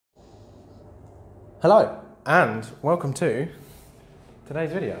Hello and welcome to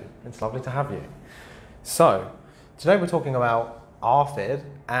today's video. It's lovely to have you. So today we're talking about ARFID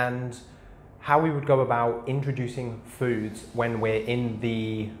and how we would go about introducing foods when we're in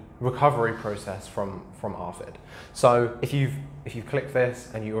the recovery process from ARFID. So if you've clicked this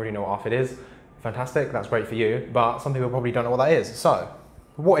and you already know what ARFID is, fantastic, that's great for you, but some people probably don't know what that is. So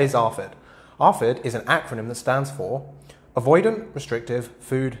what is ARFID? ARFID is an acronym that stands for Avoidant Restrictive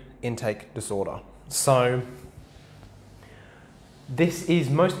Food Intake Disorder. So this is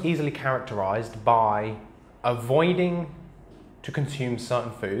most easily characterized by avoiding to consume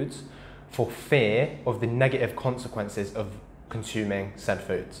certain foods for fear of the negative consequences of consuming said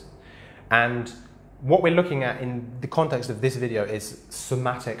foods. And what we're looking at in the context of this video is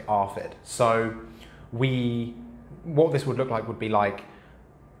somatic ARFID. So what this would look like would be like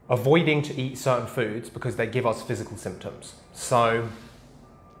avoiding to eat certain foods because they give us physical symptoms. So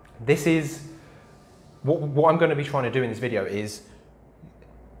this is what I'm going to be trying to do in this video is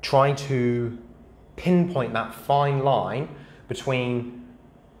trying to pinpoint that fine line between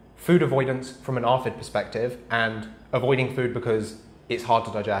food avoidance from an ARFID perspective and avoiding food because it's hard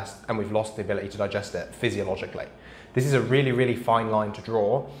to digest and we've lost the ability to digest it physiologically. This is a really, really fine line to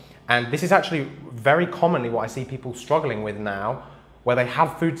draw, and this is actually very commonly what I see people struggling with now, where they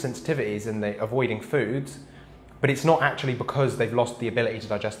have food sensitivities and they're avoiding foods, but it's not actually because they've lost the ability to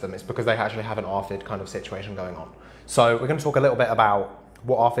digest them, it's because they actually have an ARFID kind of situation going on. So we're going to talk a little bit about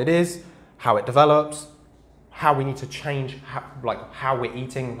what ARFID is, how it develops, how we need to change, how we're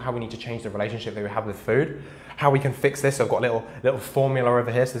eating, how we need to change the relationship that we have with food, how we can fix this. So I've got a little formula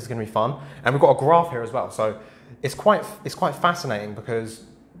over here, so this is going to be fun. And we've got a graph here as well. So it's quite fascinating because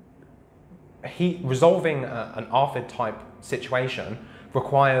resolving an ARFID type situation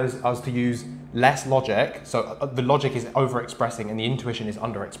requires us to use less logic. So the logic is overexpressing and the intuition is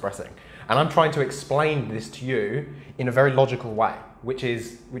underexpressing. And I'm trying to explain this to you in a very logical way, which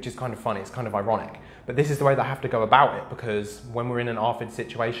is kind of funny, it's kind of ironic. But this is the way that I have to go about it, because when we're in an ARFID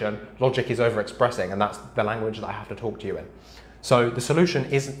situation, logic is overexpressing, and that's the language that I have to talk to you in. So the solution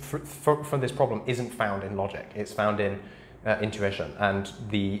for this problem isn't found in logic, it's found in intuition and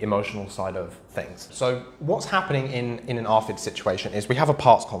the emotional side of things. So what's happening in an ARFID situation is we have a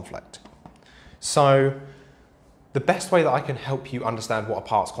parts conflict. So the best way that I can help you understand what a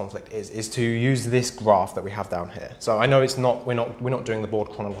parts conflict is to use this graph that we have down here. So I know we're not doing the board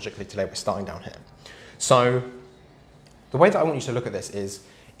chronologically today, we're starting down here. So the way that I want you to look at this is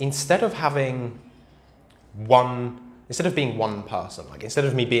instead of being one person, like instead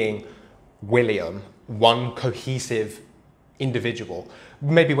of me being William, one cohesive individual,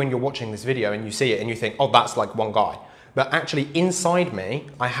 maybe when you're watching this video and you see it and you think, oh, that's like one guy. But actually inside me,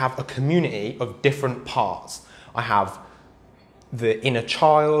 I have a community of different parts. I have the inner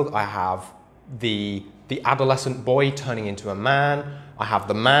child, I have the adolescent boy turning into a man, I have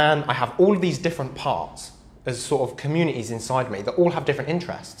the man, I have all of these different parts as sort of communities inside me that all have different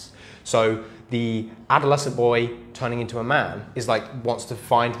interests. So the adolescent boy turning into a man is wants to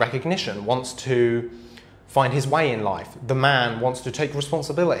find recognition, wants to find his way in life. The man wants to take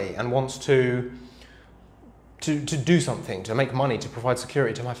responsibility and wants to do something, to make money, to provide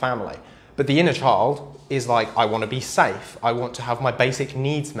security to my family. But the inner child is like, I want to be safe. I want to have my basic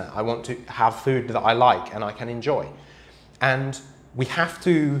needs met. I want to have food that I like and I can enjoy. And we have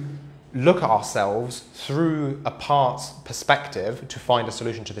to look at ourselves through a parts perspective to find a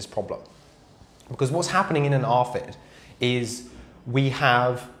solution to this problem. Because what's happening in an ARFID is we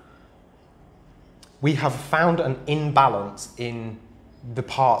have found an imbalance in the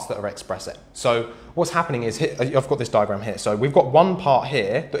parts that are expressing. So what's happening is, here, I've got this diagram here. So we've got one part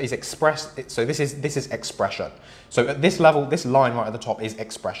here that is expressed. So this is expression. So at this level, this line right at the top is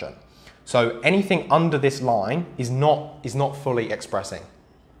expression. So anything under this line is not fully expressing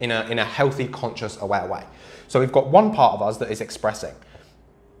in a healthy, conscious, aware way. So we've got one part of us that is expressing.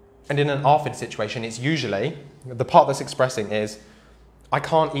 And in an ARFID situation, it's usually, the part that's expressing is, I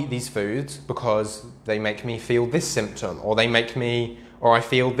can't eat these foods because they make me feel this symptom, or I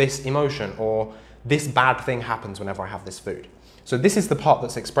feel this emotion, or this bad thing happens whenever I have this food. So this is the part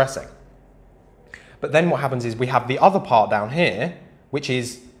that's expressing. But then what happens is we have the other part down here, which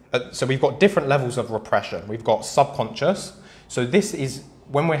is, so we've got different levels of repression. We've got subconscious. So this is,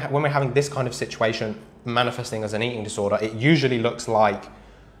 when we're having this kind of situation manifesting as an eating disorder, it usually looks like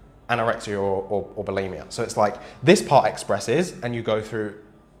anorexia or bulimia. So it's like this part expresses and you go through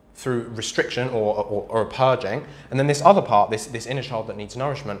restriction or a purging, and then this other part, this inner child that needs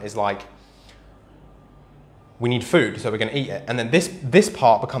nourishment, is like, we need food, so we're going to eat it. And then this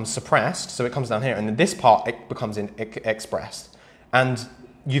part becomes suppressed, so it comes down here, and then this part becomes expressed. And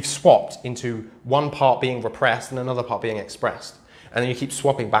you've swapped into one part being repressed and another part being expressed. And then you keep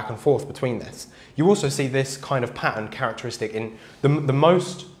swapping back and forth between this. You also see this kind of pattern characteristic in the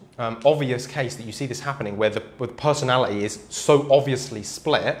most obvious case that you see this happening, where the personality is so obviously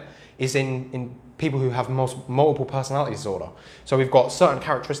split, is in people who have multiple personality disorder. So we've got certain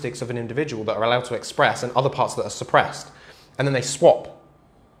characteristics of an individual that are allowed to express and other parts that are suppressed. And then they swap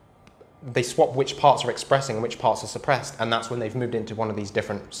which parts are expressing and which parts are suppressed, and that's when they've moved into one of these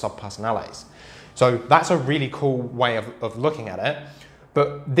different sub-personalities. So that's a really cool way of looking at it.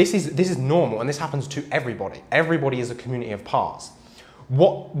 But this is normal, and this happens to everybody. Everybody is a community of parts.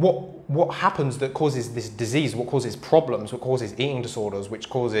 What happens that causes this disease, what causes problems, what causes eating disorders, which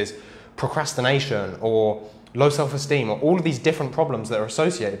causes procrastination or low self-esteem, or all of these different problems that are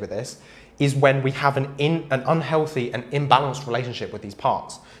associated with this, is when we have an unhealthy and imbalanced relationship with these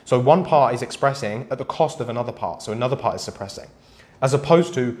parts. So one part is expressing at the cost of another part, so another part is suppressing. As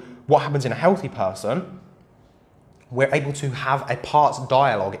opposed to what happens in a healthy person, we're able to have a parts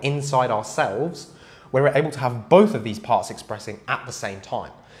dialogue inside ourselves where we're able to have both of these parts expressing at the same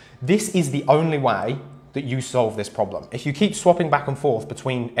time. This is the only way that you solve this problem. If you keep swapping back and forth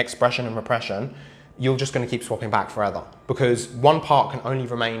between expression and repression, you're just going to keep swapping back forever, because one part can only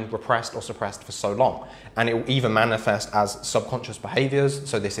remain repressed or suppressed for so long, and it will either manifest as subconscious behaviors,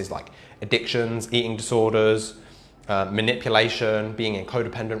 so this is like addictions, eating disorders, manipulation, being in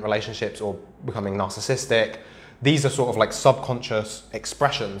codependent relationships, or becoming narcissistic. These are sort of like subconscious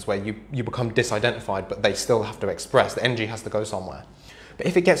expressions where you become disidentified, but they still have to express. The energy has to go somewhere. But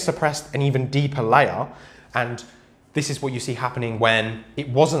if it gets suppressed an even deeper layer, and this is what you see happening when it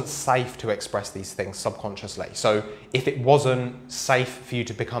wasn't safe to express these things subconsciously. So if it wasn't safe for you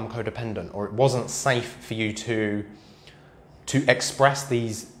to become codependent, or it wasn't safe for you to express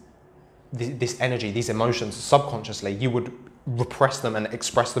this energy, these emotions subconsciously, you would repress them and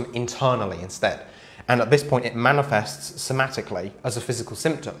express them internally instead. And at this point, it manifests somatically as a physical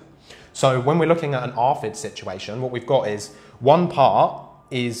symptom. So when we're looking at an ARFID situation, what we've got is one part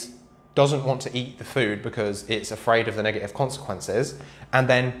doesn't want to eat the food because it's afraid of the negative consequences, and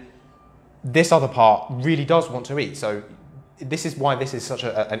then this other part really does want to eat. So this is why this is such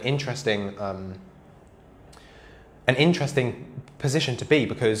an interesting position to be,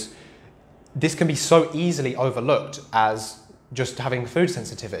 because this can be so easily overlooked as just having food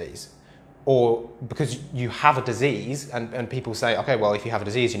sensitivities, or because you have a disease and people say, okay, well, if you have a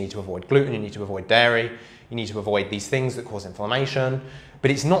disease, you need to avoid gluten, you need to avoid dairy, you need to avoid these things that cause inflammation. But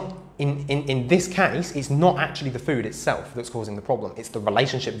it's not, in this case, it's not actually the food itself that's causing the problem. It's the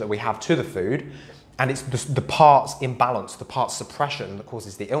relationship that we have to the food, and it's the parts imbalance, the parts suppression that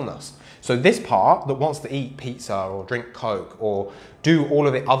causes the illness. So this part that wants to eat pizza or drink Coke or do all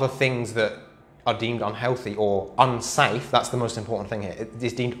of the other things that are deemed unhealthy or unsafe, that's the most important thing here. It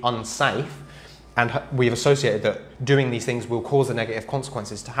is deemed unsafe, and we've associated that doing these things will cause the negative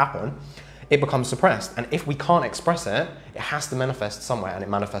consequences to happen. It becomes suppressed, and if we can't express it, it has to manifest somewhere, and it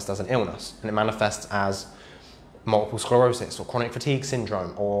manifests as an illness, and it manifests as multiple sclerosis or chronic fatigue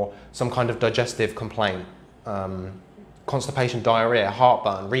syndrome or some kind of digestive complaint, constipation, diarrhea,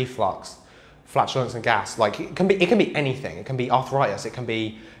 heartburn, reflux, flatulence and gas. Like it can be anything. It can be arthritis, it can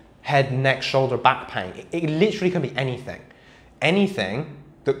be head, neck, shoulder, back pain. It literally can be anything. Anything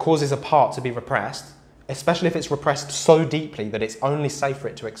that causes a part to be repressed, especially if it's repressed so deeply that it's only safe for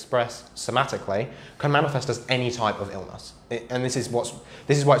it to express somatically, can manifest as any type of illness. And this is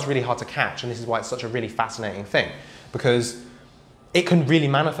why it's really hard to catch, and this is why it's such a really fascinating thing, because it can really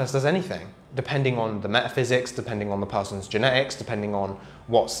manifest as anything, depending on the metaphysics, depending on the person's genetics, depending on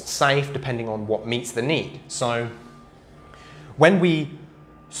what's safe, depending on what meets the need. So when we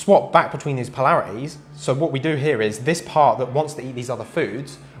swap back between these polarities, so what we do here is this part that wants to eat these other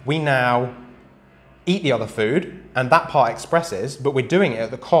foods, we now eat the other food, and that part expresses, but we're doing it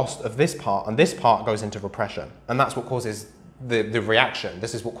at the cost of this part, and this part goes into repression, and that's what causes the reaction.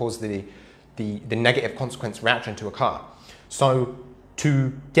 This is what causes the negative consequence reaction to occur. So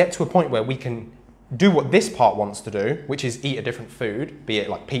to get to a point where we can do what this part wants to do, which is eat a different food, be it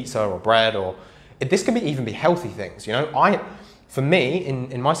like pizza or bread, or this can even be healthy things. You know, for me,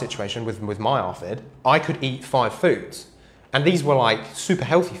 in my situation with my ARFID, I could eat 5 foods. And these were like super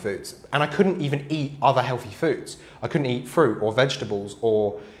healthy foods. And I couldn't even eat other healthy foods. I couldn't eat fruit or vegetables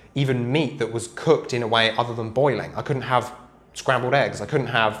or even meat that was cooked in a way other than boiling. I couldn't have scrambled eggs. I couldn't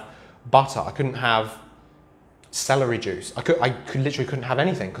have butter. I couldn't have celery juice. I literally couldn't have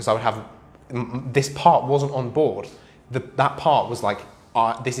anything, because I would have, this part wasn't on board. That part was like,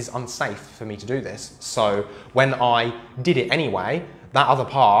 this is unsafe for me to do this. So when I did it anyway, that other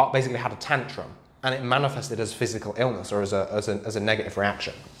part basically had a tantrum. and it manifested as physical illness or as a negative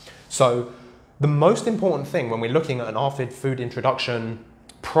reaction. So the most important thing when we're looking at an ARFID food introduction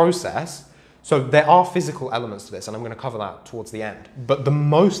process, so there are physical elements to this, and I'm going to cover that towards the end, but the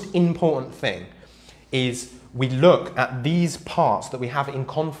most important thing is we look at these parts that we have in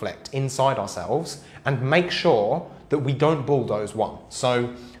conflict inside ourselves and make sure that we don't bulldoze one.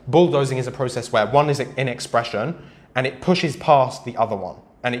 So bulldozing is a process where one is in expression and it pushes past the other one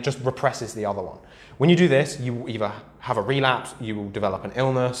and it just represses the other one. When you do this, you will either have a relapse, you will develop an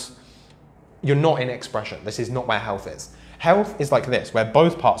illness. You're not in expression. This is not where health is. Health is like this, where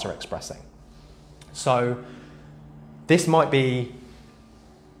both parts are expressing. So this is going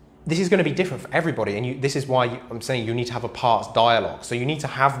to be different for everybody, and this is why I'm saying you need to have a parts dialogue. So you need to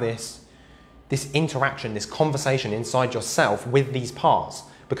have this interaction, this conversation inside yourself with these parts,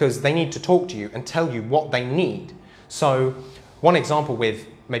 because they need to talk to you and tell you what they need. So one example with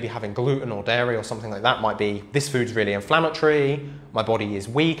maybe having gluten or dairy or something like that might be, this food's really inflammatory, my body is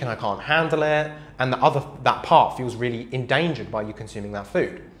weak and I can't handle it, and that part feels really endangered by you consuming that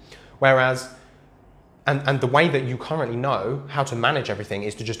food. Whereas, and the way that you currently know how to manage everything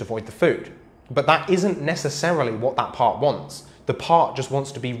is to just avoid the food. But that isn't necessarily what that part wants. The part just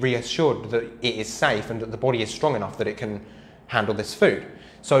wants to be reassured that it is safe and that the body is strong enough that it can handle this food.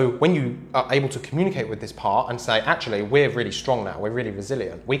 So when you are able to communicate with this part and say, actually, we're really strong now, we're really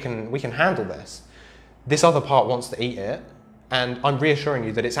resilient, we can handle this. This other part wants to eat it, and I'm reassuring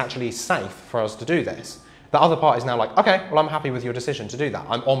you that it's actually safe for us to do this. The other part is now like, okay, well, I'm happy with your decision to do that.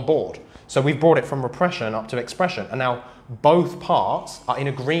 I'm on board. So we've brought it from repression up to expression, and now both parts are in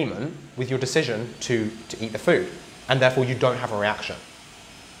agreement with your decision to eat the food, and therefore you don't have a reaction.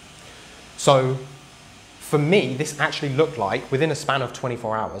 So for me, this actually looked like, within a span of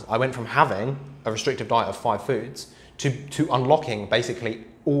 24 hours, I went from having a restrictive diet of 5 foods to unlocking basically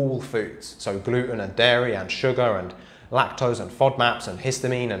all foods. So gluten and dairy and sugar and lactose and FODMAPs and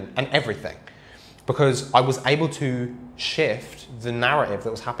histamine and everything. Because I was able to shift the narrative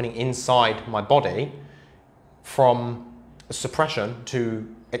that was happening inside my body from suppression to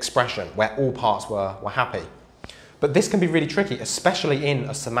expression, where all parts were happy. But this can be really tricky, especially in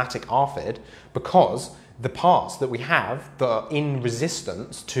a somatic ARFID, because the parts that we have that are in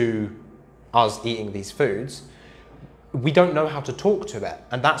resistance to us eating these foods, we don't know how to talk to it,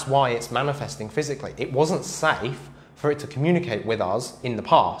 and that's why it's manifesting physically. It wasn't safe for it to communicate with us in the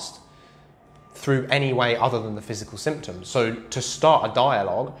past through any way other than the physical symptoms. So to start a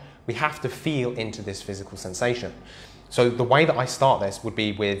dialogue, we have to feel into this physical sensation. So the way that I start this would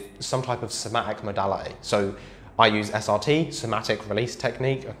be with some type of somatic modality. So I use SRT, somatic release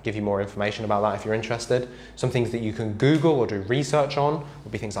technique. I'll give you more information about that if you're interested. Some things that you can Google or do research on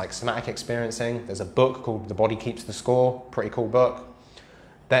would be things like somatic experiencing. There's a book called The Body Keeps the Score, pretty cool book.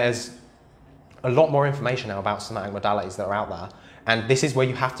 There's a lot more information now about somatic modalities that are out there. And this is where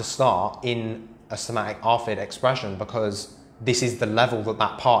you have to start in a somatic ARFID expression, because this is the level that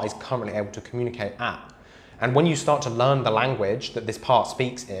that part is currently able to communicate at. And when you start to learn the language that this part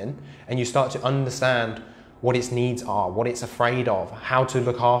speaks in, and you start to understand what its needs are, what it's afraid of, how to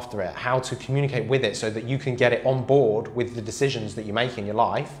look after it, how to communicate with it so that you can get it on board with the decisions that you make in your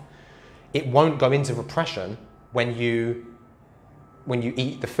life, it won't go into repression when you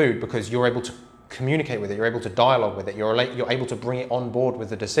eat the food, because you're able to communicate with it, you're able to dialogue with it, you're able to bring it on board with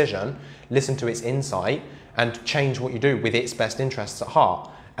the decision, listen to its insight, and change what you do with its best interests at heart.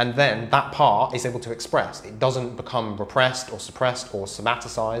 And then that part is able to express. It doesn't become repressed or suppressed or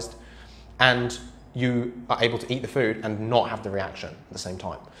somaticized, and you are able to eat the food and not have the reaction at the same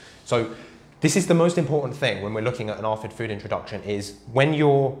time. So this is the most important thing when we're looking at an ARFID food introduction, is when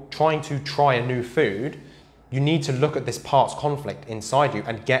you're trying to try a new food, you need to look at this parts conflict inside you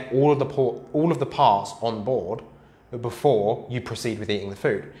and get all of the parts on board before you proceed with eating the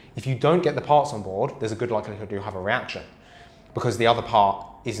food. If you don't get the parts on board, there's a good likelihood you'll have a reaction because the other part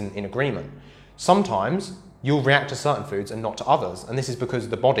isn't in agreement. Sometimes you'll react to certain foods and not to others, and this is because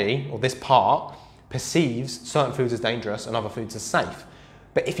the body, or this part, perceives certain foods as dangerous and other foods as safe.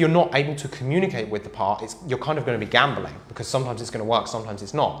 But if you're not able to communicate with the part, you're kind of going to be gambling, because sometimes it's going to work, sometimes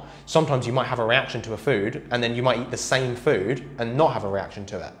it's not. Sometimes you might have a reaction to a food, and then you might eat the same food and not have a reaction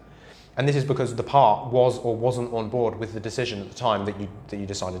to it. And this is because the part was or wasn't on board with the decision at the time that you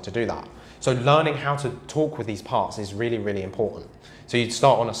decided to do that. So learning how to talk with these parts is really, really important. So you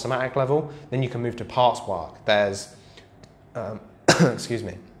start on a somatic level, then you can move to parts work. There's, excuse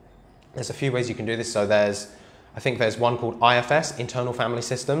me, there's a few ways you can do this. So I think there's one called IFS, Internal Family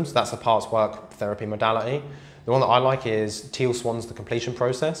Systems. That's a parts work therapy modality. The one that I like is Teal Swan's The Completion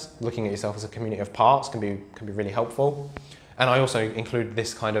Process. Looking at yourself as a community of parts can be really helpful. And I also include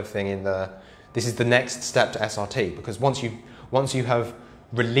this kind of thing in the This is the next step to SRT, because once you have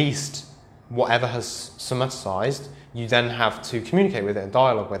released whatever has somaticized, you then have to communicate with it and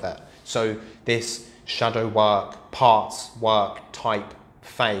dialogue with it. So this shadow work, parts work type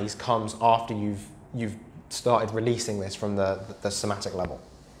phase comes after you've started releasing this from the somatic level.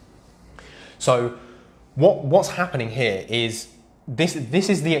 So what's happening here is this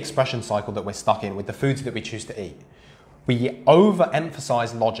is the expression cycle that we're stuck in with the foods that we choose to eat. We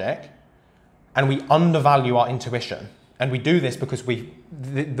overemphasize logic and we undervalue our intuition. And we do this because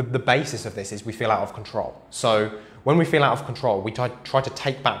the basis of this is we feel out of control. So when we feel out of control, we try to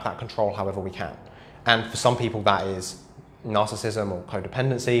take back that control however we can. And for some people that is narcissism or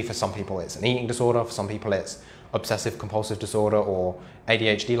codependency. For some people it's an eating disorder. For some people it's obsessive compulsive disorder or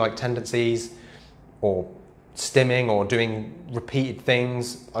ADHD-like tendencies, or stimming, or doing repeated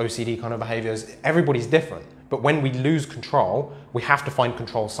things, OCD kind of behaviors. Everybody's different. But when we lose control, we have to find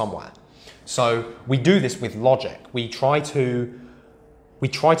control somewhere. So we do this with logic. We try to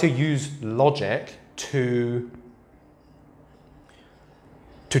use logic to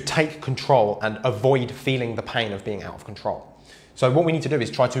take control and avoid feeling the pain of being out of control. So what we need to do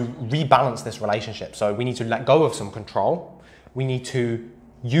is try to rebalance this relationship. So we need to let go of some control. We need to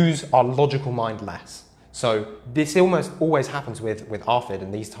use our logical mind less. So this almost always happens with ARFID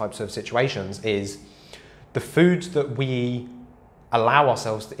and these types of situations is the foods that we allow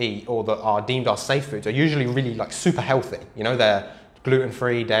ourselves to eat or that are deemed our safe foods are usually really like super healthy. You know, they're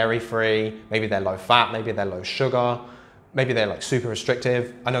gluten-free, dairy-free, maybe they're low fat, maybe they're low sugar, maybe they're like super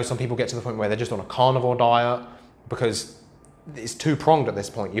restrictive. I know some people get to the point where they're just on a carnivore diet because it's two-pronged at this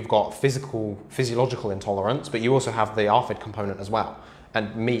point. You've got physiological intolerance, but you also have the ARFID component as well.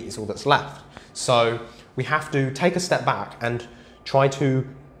 And meat is all that's left. So we have to take a step back and try to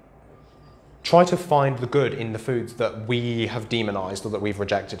find the good in the foods that we have demonized or that we've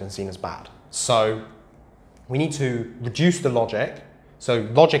rejected and seen as bad. So we need to reduce the logic. So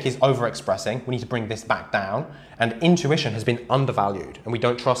logic is overexpressing. We need to bring this back down. And intuition has been undervalued and we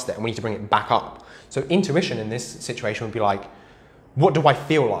don't trust it and we need to bring it back up. So intuition in this situation would be like, what do I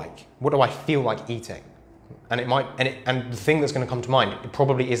feel like? What do I feel like eating? And the thing that's going to come to mind, it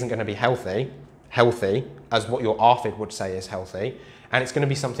probably isn't going to be healthy as what your ARFID would say is healthy. And it's going to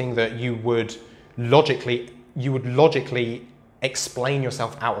be something that you would logically explain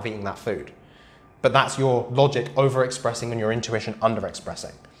yourself out of eating that food. But that's your logic overexpressing and your intuition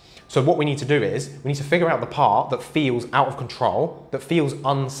underexpressing. So what we need to do is, we need to figure out the part that feels out of control, that feels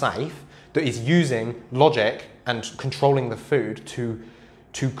unsafe, that is using logic and controlling the food to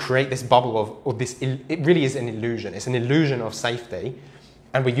create this bubble of, or this, it really is an illusion. It's an illusion of safety,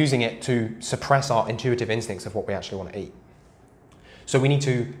 and we're using it to suppress our intuitive instincts of what we actually want to eat. So we need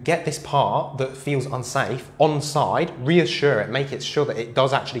to get this part that feels unsafe on side, reassure it, make it sure that it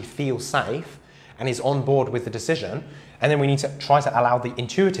does actually feel safe and is on board with the decision. And then we need to try to allow the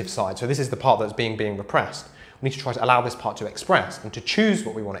intuitive side. So this is the part that's being repressed. We need to try to allow this part to express and to choose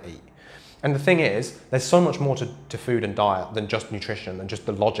what we want to eat. And the thing is, there's so much more to food and diet than just nutrition, than just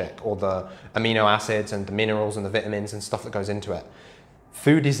the logic or the amino acids and the minerals and the vitamins and stuff that goes into it.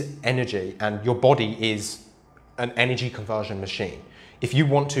 Food is energy, and your body is an energy conversion machine. If you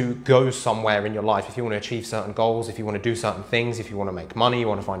want to go somewhere in your life, if you want to achieve certain goals, if you want to do certain things, if you want to make money, you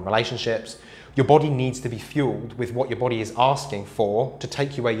want to find relationships, your body needs to be fueled with what your body is asking for to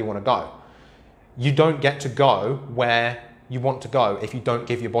take you where you want to go. You don't get to go where you want to go if you don't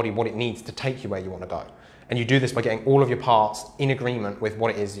give your body what it needs to take you where you want to go. And you do this by getting all of your parts in agreement with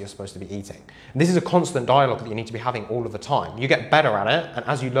what it is you're supposed to be eating. And this is a constant dialogue that you need to be having all of the time. You get better at it, and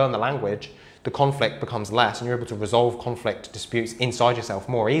as you learn the language, the conflict becomes less and you're able to resolve conflict disputes inside yourself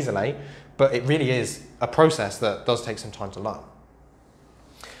more easily, but it really is a process that does take some time to learn.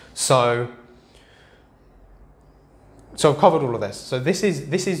 So I've covered all of this. So this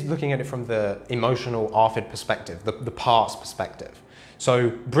is looking at it from the emotional ARFID perspective, the parts perspective. So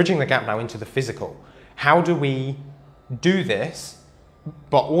bridging the gap now into the physical. How do we do this,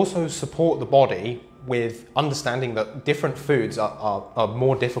 but also support the body with understanding that different foods are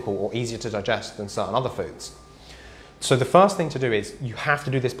more difficult or easier to digest than certain other foods? So the first thing to do is you have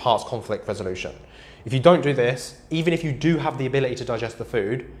to do this parts conflict resolution. If you don't do this, even if you do have the ability to digest the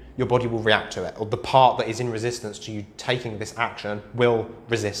food, your body will react to it, or the part that is in resistance to you taking this action will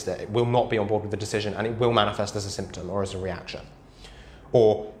resist it. It will not be on board with the decision, and it will manifest as a symptom or as a reaction.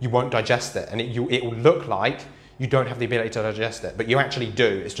 Or you won't digest it, and it will look like you don't have the ability to digest it, but you actually do.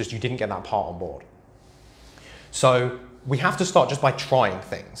 It's just you didn't get that part on board. So we have to start just by trying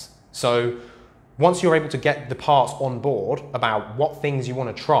things. So once you're able to get the parts on board about what things you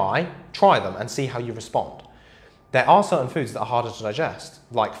want to try them and see how you respond. there are certain foods that are harder to digest.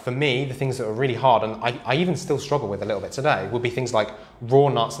 Like for me, the things that are really hard, and I even still struggle with a little bit today, would be things like raw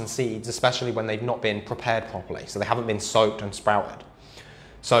nuts and seeds, especially when they've not been prepared properly. So they haven't been soaked and sprouted.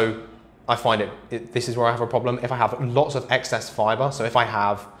 So I find this is where I have a problem. If I have lots of excess fiber, so if I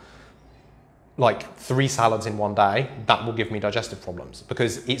have like 3 salads in one day, that will give me digestive problems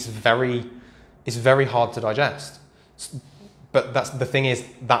because it's very hard to digest. But that's the thing is,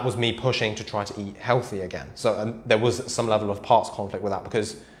 that was me pushing to try to eat healthy again. So there was some level of parts conflict with that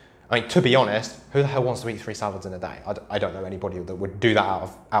because, I mean, to be honest, who the hell wants to eat 3 salads in a day? I don't know anybody that would do that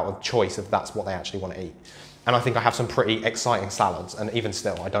out of choice if that's what they actually want to eat. And I think I have some pretty exciting salads, and even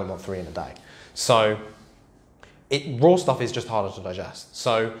still, I don't want 3 in a day. So raw stuff is just harder to digest.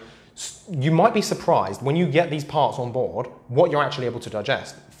 So you might be surprised when you get these parts on board, what you're actually able to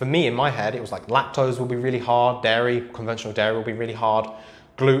digest. For me, in my head, it was like lactose will be really hard, dairy, conventional dairy will be really hard,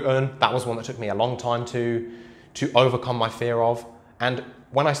 gluten, that was one that took me a long time to overcome my fear of. And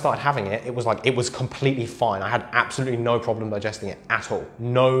when I started having it, it was completely fine. I had absolutely no problem digesting it at all.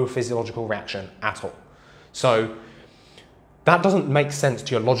 No physiological reaction at all. So that doesn't make sense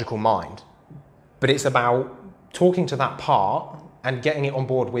to your logical mind, but it's about talking to that part and getting it on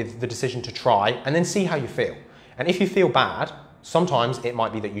board with the decision to try and then see how you feel. And if you feel bad, sometimes it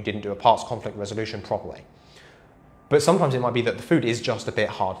might be that you didn't do a parts conflict resolution properly. But sometimes it might be that the food is just a bit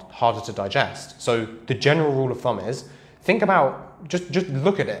harder to digest. So the general rule of thumb is, think about, just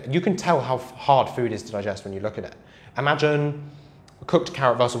look at it. You can tell how hard food is to digest when you look at it. Imagine a cooked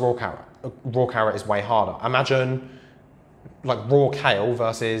carrot versus a raw carrot. A raw carrot is way harder. Imagine like raw kale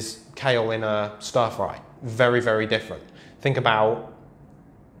versus kale in a stir fry. Very, very different. Think about,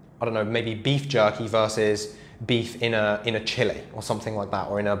 I don't know, maybe beef jerky versus beef in a chili or something like that,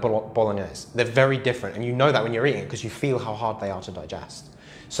 or in a bolognese. They're very different, and you know that when you're eating because you feel how hard they are to digest.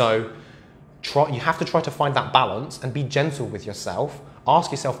 So you have to try to find that balance and be gentle with yourself.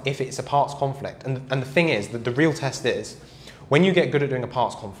 Ask yourself if it's a parts conflict. And the thing is that the real test is, when you get good at doing a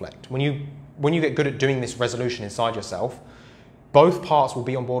parts conflict, when you get good at doing this resolution inside yourself, both parts will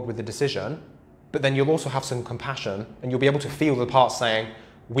be on board with the decision, but then you'll also have some compassion and you'll be able to feel the parts saying,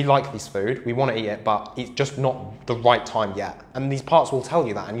 we like this food, we want to eat it, but it's just not the right time yet. And these parts will tell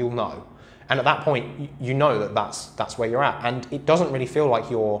you that, and you'll know. And at that point, you know that that's where you're at. And it doesn't really feel like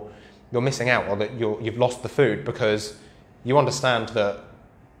you're missing out, or that you've lost the food, because you understand that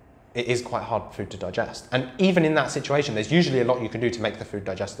it is quite hard food to digest. And even in that situation, there's usually a lot you can do to make the food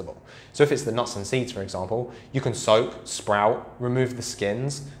digestible. So if it's the nuts and seeds, for example, you can soak, sprout, remove the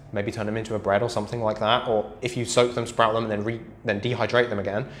skins, maybe turn them into a bread or something like that. Or if you soak them, sprout them, and then dehydrate them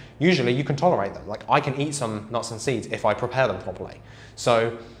again, usually you can tolerate them. Like, I can eat some nuts and seeds if I prepare them properly.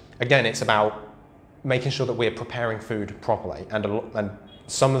 So again, it's about making sure that we're preparing food properly. And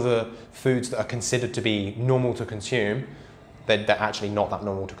some of the foods that are considered to be normal to consume, they're actually not that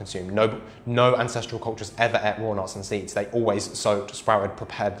normal to consume. No ancestral cultures ever ate raw nuts and seeds. They always soaked, sprouted,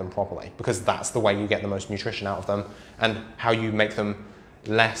 prepared them properly, because that's the way you get the most nutrition out of them, and how you make them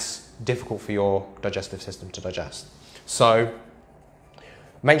less difficult for your digestive system to digest. So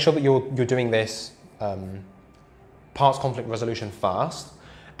make sure that you're doing this parts conflict resolution first,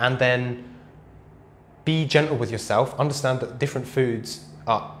 and then be gentle with yourself. Understand that different foods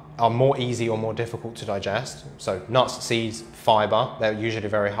are more easy or more difficult to digest. So nuts, seeds, fiber, they're usually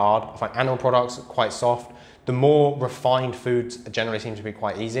very hard. I find animal products quite soft. The more refined foods generally seem to be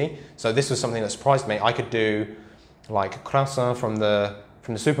quite easy. So this was something that surprised me. I could do like croissant from the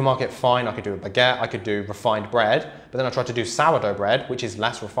supermarket, fine. I could do a baguette, I could do refined bread, but then I tried to do sourdough bread, which is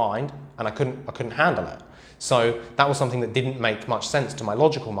less refined, and I couldn't handle it. So that was something that didn't make much sense to my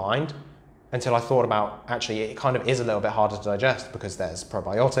logical mind, until I thought about, actually, it kind of is a little bit harder to digest, because there's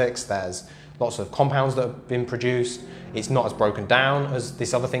probiotics, there's lots of compounds that have been produced. It's not as broken down as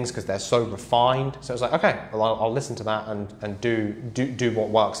these other things because they're so refined. So it's like, okay, well, I'll listen to that and do what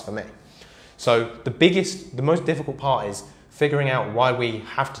works for me. So the most difficult part is figuring out why we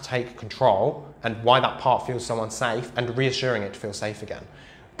have to take control and why that part feels so unsafe, and reassuring it to feel safe again.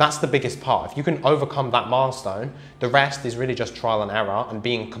 That's the biggest part. If you can overcome that milestone, the rest is really just trial and error, and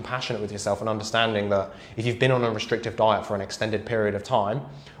being compassionate with yourself, and understanding that if you've been on a restrictive diet for an extended period of time,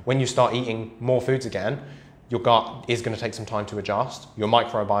 when you start eating more foods again, your gut is going to take some time to adjust. Your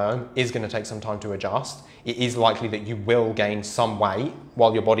microbiome is going to take some time to adjust. It is likely that you will gain some weight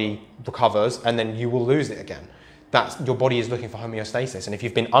while your body recovers, and then you will lose it again. Your body is looking for homeostasis. And if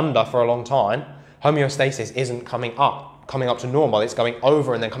you've been under for a long time, homeostasis isn't coming up to normal, it's going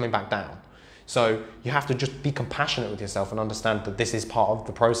over and then coming back down. So you have to just be compassionate with yourself and understand that this is part of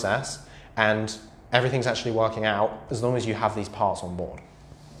the process, and everything's actually working out as long as you have these parts on board.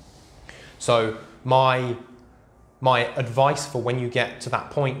 So my my advice for when you get to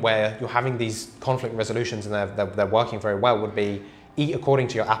that point where you're having these conflict resolutions and they're working very well would be eat according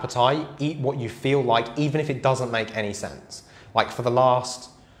to your appetite, eat what you feel like, even if it doesn't make any sense. Like for the last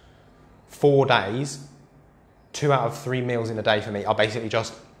 4 days, 2 out of 3 meals in a day for me are basically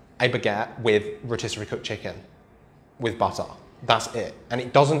just a baguette with rotisserie cooked chicken with butter. That's it. And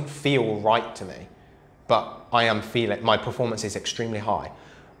it doesn't feel right to me, but I am feeling, my performance is extremely high.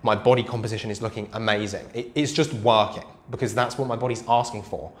 My body composition is looking amazing. It's just working because that's what my body's asking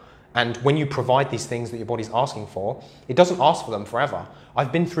for. And when you provide these things that your body's asking for, it doesn't ask for them forever.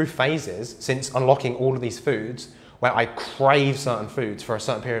 I've been through phases since unlocking all of these foods where I crave certain foods for a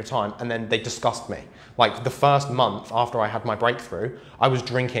certain period of time and then they disgust me. Like the first month after I had my breakthrough, I was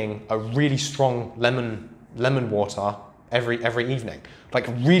drinking a really strong lemon water every evening. Like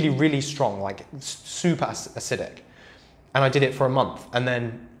really, really strong, like super acidic. And I did it for a month. And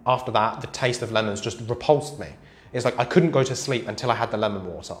then after that, the taste of lemons just repulsed me. It's like I couldn't go to sleep until I had the lemon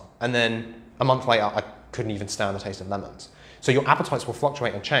water. And then a month later, I couldn't even stand the taste of lemons. So your appetites will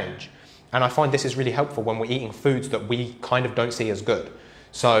fluctuate and change. And I find this is really helpful when we're eating foods that we kind of don't see as good.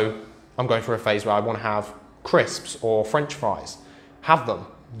 So I'm going through a phase where I want to have crisps or French fries. Have them.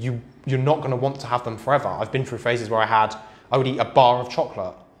 You're not going to want to have them forever. I've been through phases where I would eat a bar of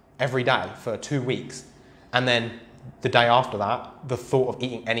chocolate every day for 2 weeks. And then the day after that, the thought of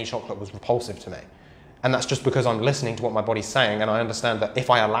eating any chocolate was repulsive to me. And that's just because I'm listening to what my body's saying and I understand that if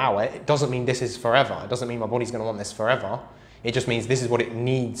I allow it, it doesn't mean this is forever. It doesn't mean my body's going to want this forever. It just means this is what it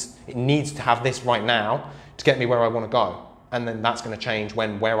needs. It needs to have this right now to get me where I want to go. And then that's going to change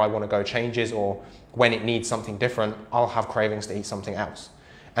when where I want to go changes, or when it needs something different, I'll have cravings to eat something else.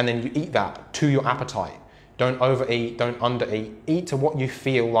 And then you eat that to your appetite. Don't overeat, don't undereat. Eat to what you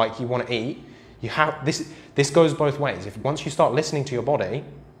feel like you want to eat. You have this goes both ways. Once you start listening to your body,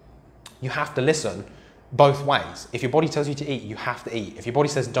 you have to listen both ways. If your body tells you to eat, you have to eat. If your body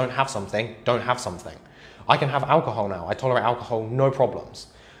says don't have something, don't have something. I can have alcohol now. I tolerate alcohol, no problems.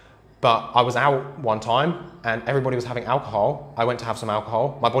 But I was out one time and everybody was having alcohol. I went to have some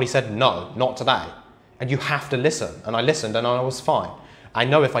alcohol. My body said, no, not today. And you have to listen. And I listened and I was fine. I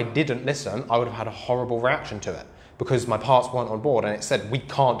know if I didn't listen, I would have had a horrible reaction to it because my parts weren't on board and it said, we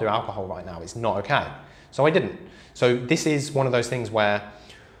can't do alcohol right now. It's not okay. So I didn't. So this is one of those things where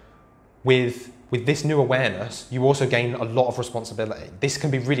with this new awareness, you also gain a lot of responsibility. This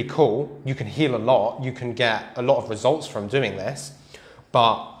can be really cool. You can heal a lot. You can get a lot of results from doing this,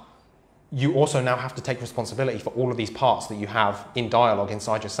 but you also now have to take responsibility for all of these parts that you have in dialogue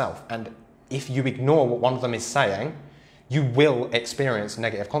inside yourself. And if you ignore what one of them is saying, you will experience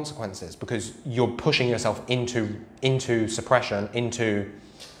negative consequences because you're pushing yourself into suppression, into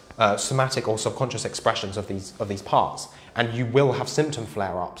somatic or subconscious expressions of these parts. And you will have symptom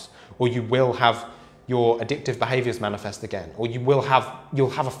flare-ups, or you will have your addictive behaviors manifest again, or you'll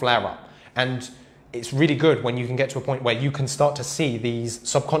have a flare-up. And it's really good when you can get to a point where you can start to see these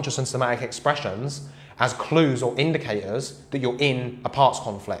subconscious and somatic expressions as clues or indicators that you're in a parts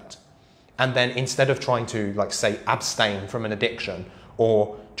conflict. And then instead of trying to, like, say, abstain from an addiction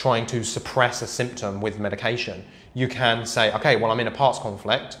or trying to suppress a symptom with medication, you can say, okay, well, I'm in a parts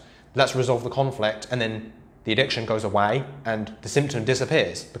conflict, let's resolve the conflict, and then the addiction goes away and the symptom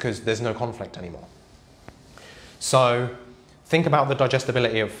disappears because there's no conflict anymore. So think about the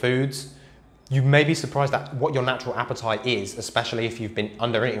digestibility of foods. You may be surprised at what your natural appetite is, especially if you've been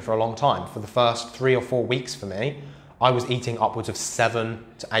under eating for a long time. For the first 3 or 4 weeks for me, I was eating upwards of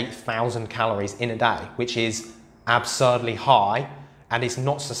 7,000 to 8,000 calories in a day, which is absurdly high and it's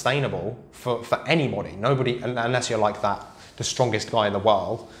not sustainable for anybody. Nobody, unless you're like the strongest guy in the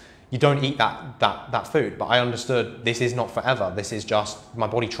world, you don't eat that food. But I understood this is not forever. This is just my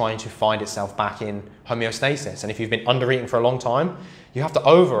body trying to find itself back in homeostasis. And if you've been under eating for a long time, you have to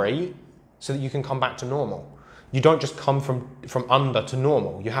overeat so that you can come back to normal. You don't just come from under to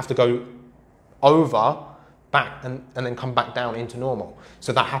normal. You have to go over, back, and then come back down into normal.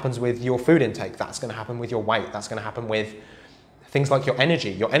 So that happens with your food intake. That's going to happen with your weight. That's going to happen with things like your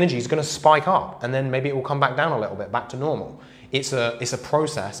energy. Your energy is going to spike up and then maybe it will come back down a little bit, back to normal. It's a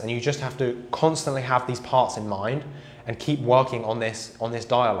process, and you just have to constantly have these parts in mind and keep working on this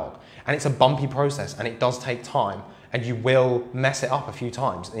dialogue. And it's a bumpy process and it does take time, and you will mess it up a few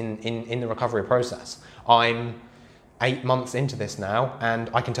times in the recovery process. I'm 8 months into this now, and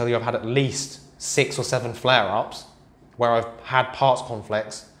I can tell you I've had at least 6 or 7 flare-ups where I've had parts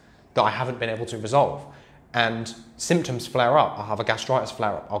conflicts that I haven't been able to resolve. And symptoms flare up. I'll have a gastritis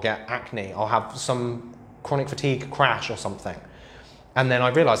flare up, I'll get acne, I'll have some chronic fatigue crash or something. And then I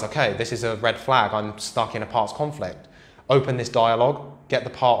realize, okay, this is a red flag, I'm stuck in a parts conflict. open this dialogue, get the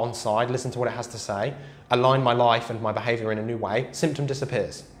part on side, listen to what it has to say, align my life and my behavior in a new way, symptom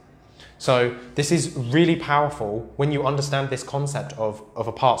disappears. So this is really powerful when you understand this concept of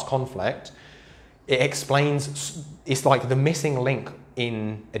a parts conflict. It explains, it's like the missing link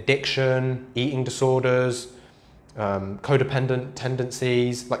in addiction, eating disorders, codependent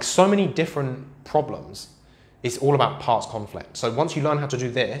tendencies, like so many different problems. It's all about parts conflict. So once you learn how to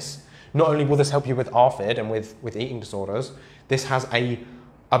do this, not only will this help you with ARFID and with eating disorders, this has a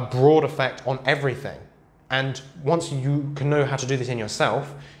broad effect on everything. And once you can know how to do this in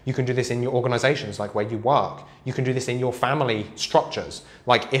yourself, you can do this in your organizations, like where you work. You can do this in your family structures.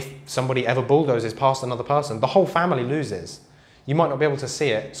 Like if somebody ever bulldozes past another person, the whole family loses. You might not be able to see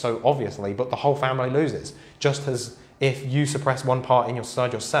it so obviously, but the whole family loses. Just as if you suppress one part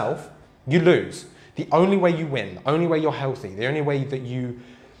inside yourself, you lose. The only way you win, the only way you're healthy, the only way that you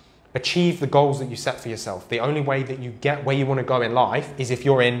achieve the goals that you set for yourself, the only way that you get where you want to go in life is if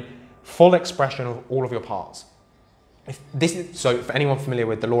you're in full expression of all of your parts. So for anyone familiar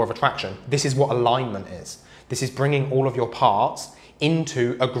with the law of attraction, this is what alignment is. This is bringing all of your parts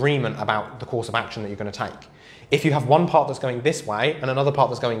into agreement about the course of action that you're going to take. If you have one part that's going this way and another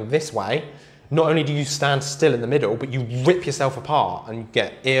part that's going this way, not only do you stand still in the middle, but you rip yourself apart and you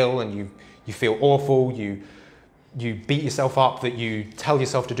get ill and you feel awful, you beat yourself up, that you tell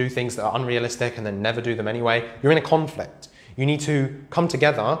yourself to do things that are unrealistic and then never do them anyway. You're in a conflict. You need to come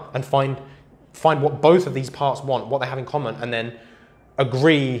together and find what both of these parts want, what they have in common, and then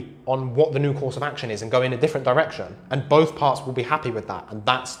agree on what the new course of action is and go in a different direction. And both parts will be happy with that. And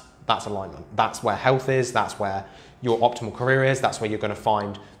that's alignment. That's where health is. That's where your optimal career is. That's where you're going to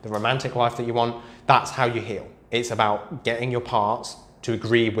find the romantic life that you want. That's how you heal. It's about getting your parts to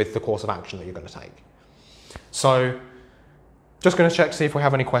agree with the course of action that you're going to take. So just going to check to see if we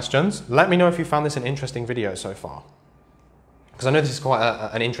have any questions. Let me know if you found this an interesting video so far, because I know this is quite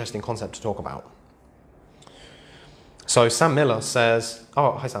an interesting concept to talk about. So Sam Miller says,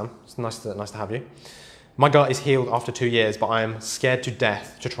 oh, hi Sam, it's nice to have you. My gut is healed after 2 years, but I am scared to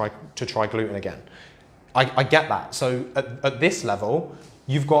death to try gluten again. I get that. So at this level,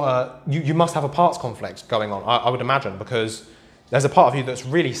 you've got you must have a parts conflict going on, I would imagine, because there's a part of you that's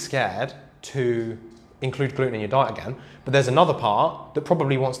really scared to include gluten in your diet again, but there's another part that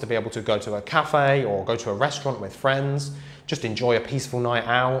probably wants to be able to go to a cafe or go to a restaurant with friends, just enjoy a peaceful night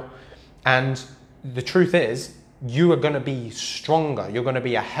out. And the truth is, you are going to be stronger, you're going to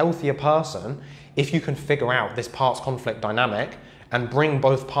be a healthier person if you can figure out this parts conflict dynamic and bring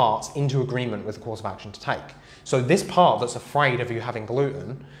both parts into agreement with the course of action to take. So this part that's afraid of you having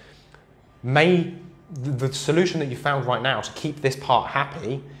gluten, the solution that you found right now to keep this part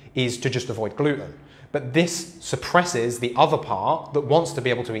happy is to just avoid gluten. But this suppresses the other part that wants to be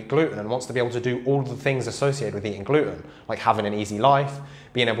able to eat gluten and wants to be able to do all the things associated with eating gluten, like having an easy life,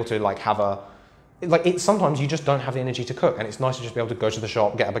 being able to sometimes you just don't have the energy to cook, and it's nice to just be able to go to the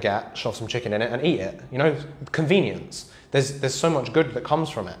shop, get a baguette, shove some chicken in it and eat it. You know, convenience. There's so much good that comes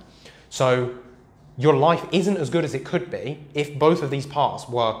from it. So your life isn't as good as it could be if both of these parts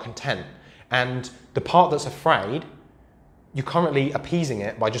were content. And the part that's afraid, you're currently appeasing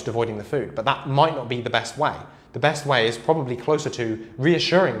it by just avoiding the food, but that might not be the best way. The best way is probably closer to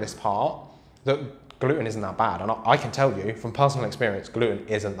reassuring this part that gluten isn't that bad. And I can tell you from personal experience, gluten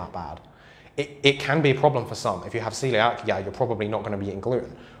isn't that bad. It can be a problem for some. If you have celiac, yeah, you're probably not going to be eating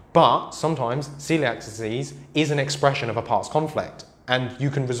gluten. But sometimes celiac disease is an expression of a parts conflict, and you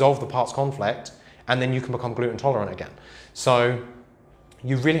can resolve the parts conflict and then you can become gluten tolerant again. So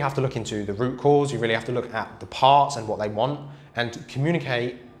you really have to look into the root cause, you really have to look at the parts and what they want and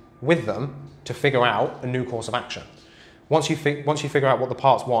communicate with them to figure out a new course of action. Once you figure out what the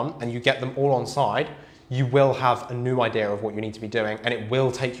parts want and you get them all on side, you will have a new idea of what you need to be doing, and it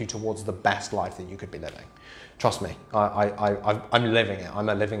will take you towards the best life that you could be living. Trust me, I'm living it. I'm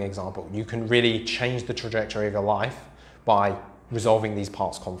a living example. You can really change the trajectory of your life by resolving these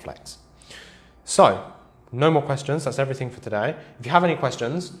parts conflicts. So, no more questions, that's everything for today. If you have any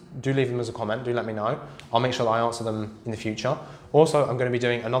questions, do leave them as a comment, do let me know. I'll make sure that I answer them in the future. Also, I'm going to be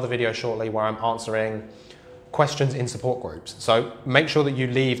doing another video shortly where I'm answering questions in support groups. So make sure that you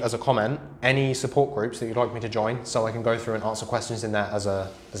leave as a comment any support groups that you'd like me to join so I can go through and answer questions in there as a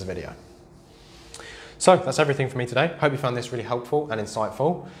video. So that's everything for me today. Hope you found this really helpful and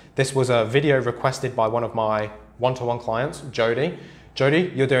insightful. This was a video requested by one of my one-to-one clients, Jody.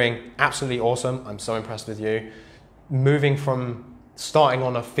 Jody, you're doing absolutely awesome. I'm so impressed with you. Moving from starting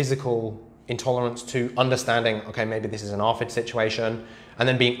on a physical intolerance to understanding, okay, maybe this is an ARFID situation, and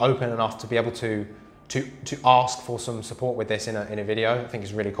then being open enough to be able to to ask for some support with this in a video. I think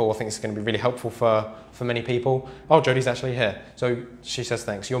it's really cool. I think it's going to be really helpful for many people. Oh, Jodie's actually here. So she says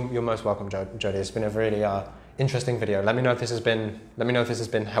thanks. You're most welcome, Jodie. It's been a really interesting video. Let me know if this has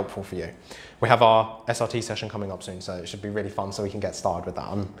been helpful for you. We have our SRT session coming up soon, so it should be really fun so we can get started with that.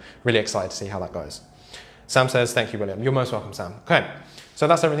 I'm really excited to see how that goes. Sam says, thank you, William. You're most welcome, Sam. Okay, so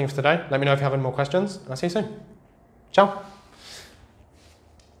that's everything for today. Let me know if you have any more questions, and I'll see you soon. Ciao.